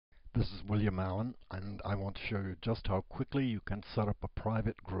This is William Allen, and I want to show you just how quickly you can set up a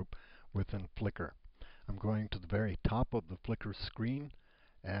private group within Flickr. I'm going to the very top of the Flickr screen,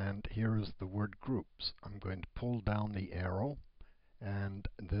 and here is the word groups. I'm going to pull down the arrow, and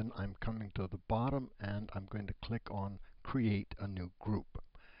then I'm coming to the bottom, and I'm going to click on Create a New Group.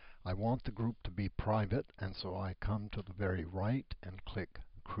 I want the group to be private, and so I come to the very right and click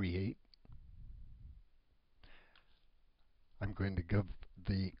Create. I'm going to give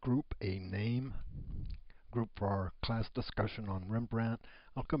the group a name, group for our class discussion on Rembrandt.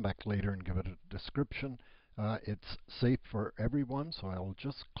 I'll come back later and give it a description. It's safe for everyone, so I'll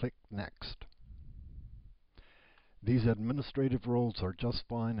just click Next. These administrative roles are just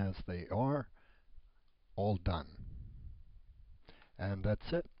fine as they are. All done. And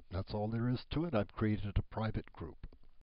that's it. That's all there is to it. I've created a private group.